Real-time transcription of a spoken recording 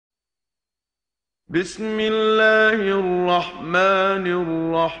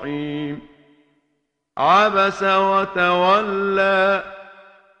बिस्मिल्लाहिर्रहमानिर्रहीम। अबस वतवल्ला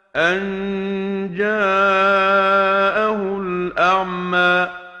अन जाअहुल अअमा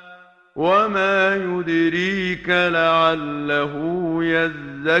वमा युद्रीक लअल्लहु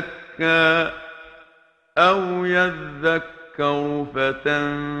यज़्ज़क्का औ यज़्ज़क्करु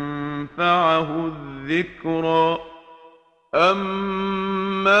फतंफ़अहु ज़िक्रा।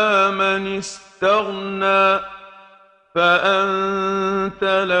 अम्मा मन इस्तग़ना फ़अन्त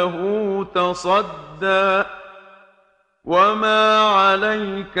लहु तसद्दा वमा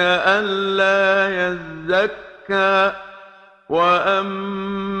अलैक अल्ला यज़्ज़क्का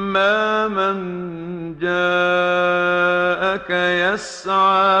वअम्मा मन जाअक यस्आ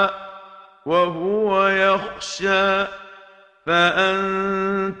वहुव यख्शा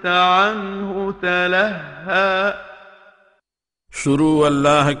फ़अन्त अन्हु तलह्हा। शुरू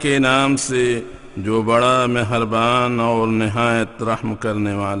अल्लाह के नाम से जो बड़ा मेहरबान और निहायत रहम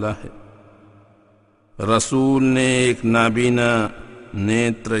करने वाला है। रसूल ने एक नाबीना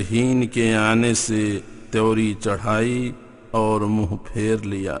नेत्रहीन के आने से त्योरी चढ़ाई और मुंह फेर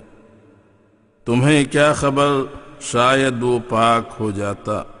लिया। तुम्हें क्या खबर, शायद वो पाक हो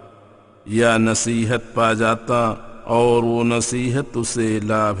जाता या नसीहत पा जाता और वो नसीहत उसे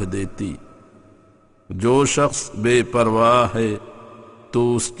लाभ देती। जो शख्स बेपरवाह है तो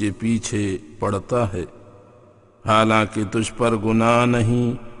उसके पीछे पड़ता है, हालांकि तुझ पर गुनाह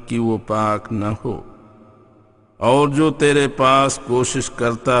नहीं कि वो पाक न हो। और जो तेरे पास कोशिश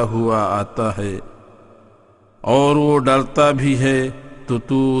करता हुआ आता है और वो डरता भी है तो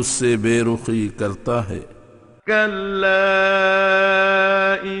तू उससे बेरुखी करता है। कल्ला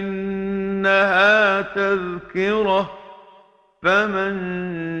इन्नहा तज़किरह फमन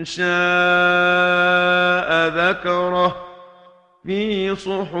शाअ ज़करह फी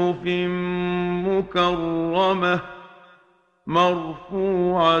सुहुफिन मुकर्रमह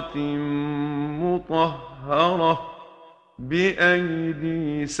मरफूअतिन मुतहहरह बिअयदी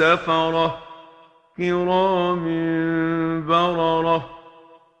सफरह किरामिन बररह।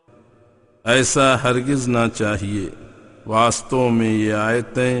 ऐसा हरगिज ना चाहिए। वास्तव में ये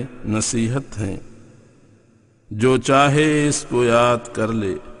आयतें नसीहत हैं। जो चाहे इसको याद कर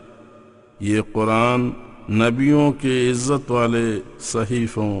ले। ये कुरान नबियों के इज्जत वाले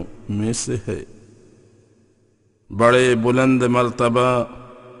सहीफों में से है। बड़े बुलंद मर्तबा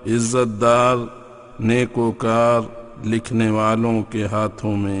इज्जतदार नेकोकार लिखने वालों के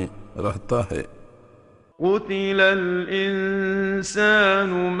हाथों में रहता है। क़ुतिलल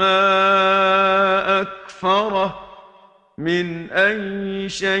इंसानु मा अकफ़रह मिन अय्यि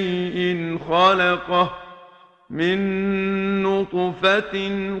शैइन ख़लक़ह मिन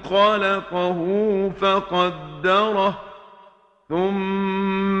नुत्फ़तिन ख़लक़हु फ़क़द्दरह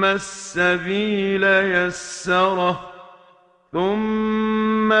थुम्मा अस्सबील यस्सरह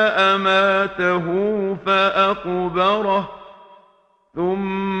थुम्मा अमातहु फ़अक़बरह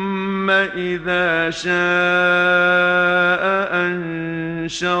थुम्मा इज़ा शाअ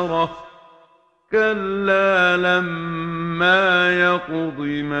अंशरह कल्ला लम्मा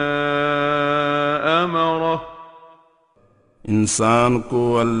यक़्दि मा अमरह। इंसान को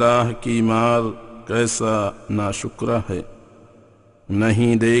अल्लाह की मार कैसा नाशुक्रा है।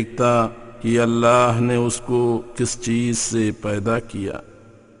 नहीं देखता कि अल्लाह ने उसको किस चीज से पैदा किया।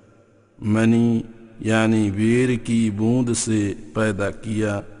 मनी यानी वीर की बूंद से पैदा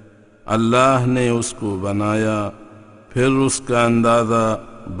किया। अल्लाह ने उसको बनाया, फिर उसका अंदाजा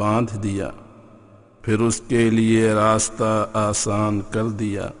बांध दिया, फिर उसके लिए रास्ता आसान कर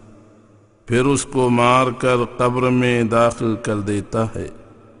दिया, फिर उसको मारकर कब्र में दाखिल कर देता है।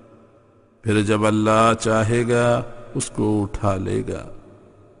 फिर जब अल्लाह चाहेगा उसको उठा लेगा।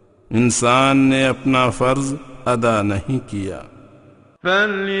 इंसान ने अपना फर्ज अदा नहीं किया।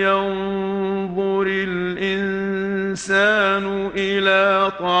 फल्यंज़ुरिल इंसानु इला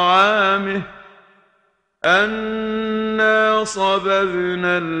तआमिह अन्ना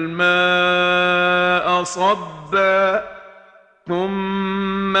सबबनल माअ सब्बा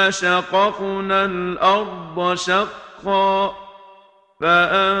थुम्मा शक़क़नल अर्द शक़्क़ा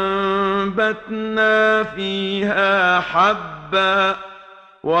फ़अंबतना फ़ीहा हब्बा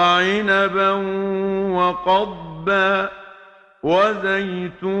वइनबन वक़द्बा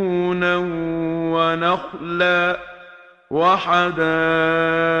वज़ैतूना वनख़ला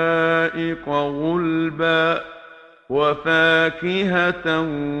वहदाइक़ ग़ुल्बा वफ़ाकिहतन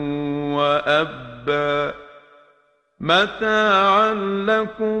वअब्बा मताअन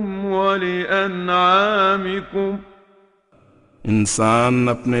लकुम वलिअनआमिकुम। इंसान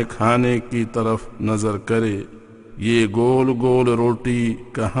अपने खाने की तरफ नजर करे, ये गोल गोल रोटी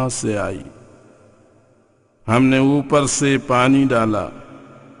कहाँ से आई। हमने ऊपर से पानी डाला,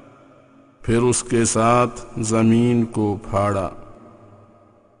 फिर उसके साथ जमीन को फाड़ा,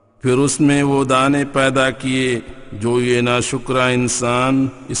 फिर उसमें वो दाने पैदा किए जो ये नाशुक्रा इंसान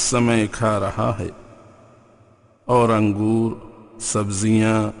इस समय खा रहा है, और अंगूर,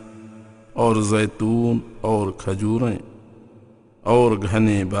 सब्जियां और जैतून और खजूरें और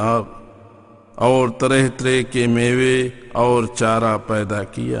घने बाग और तरह तरह के मेवे और चारा पैदा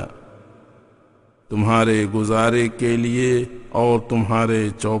किया तुम्हारे गुजारे के लिए और तुम्हारे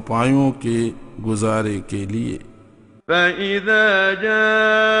चौपायों के गुजारे के लिए। فإذا جاءت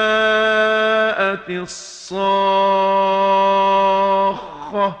الصاخة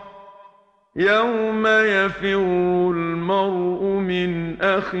يوم يفر المرء من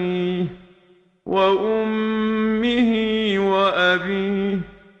أخيه وأمه وأبيه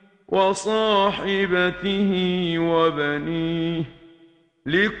وصاحبته وبنيه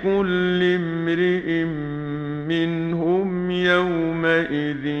لكل امرئ منهم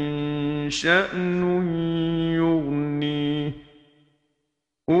يومئذ شأن يغنيه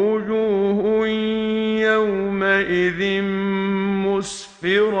وجوه يومئذ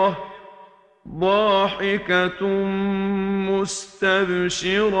مسفرة ضاحكة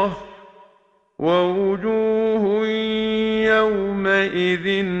مستبشرة ووجوه يومئذ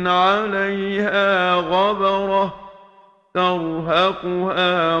عليها غبرة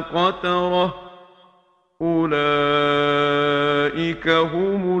ترهقها قترة أولئك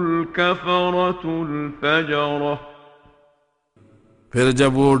هم الكفرة الفجرة। फिर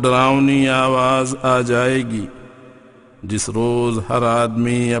जब वो डरावनी आवाज आ जाएगी जिस रोज हर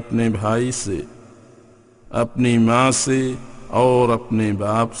आदमी अपने भाई से, अपनी माँ से और अपने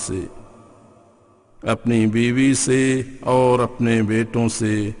बाप से, अपनी बीवी से और अपने बेटों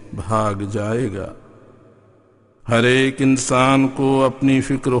से भाग जाएगा। हर एक इंसान को अपनी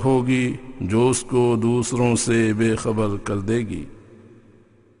फिक्र होगी जो उसको दूसरों से बेखबर कर देगी।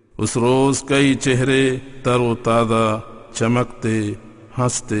 उस रोज कई चेहरे तरोताजा, चमकते,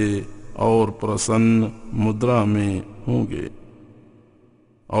 हंसते और प्रसन्न मुद्रा में होंगे,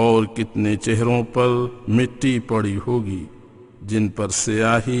 और कितने चेहरों पर मिट्टी पड़ी होगी जिन पर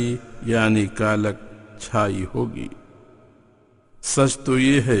स्याही यानी कालक छाई होगी। सच तो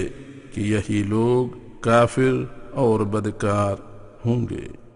ये है कि यही लोग काफिर और बदकार होंगे।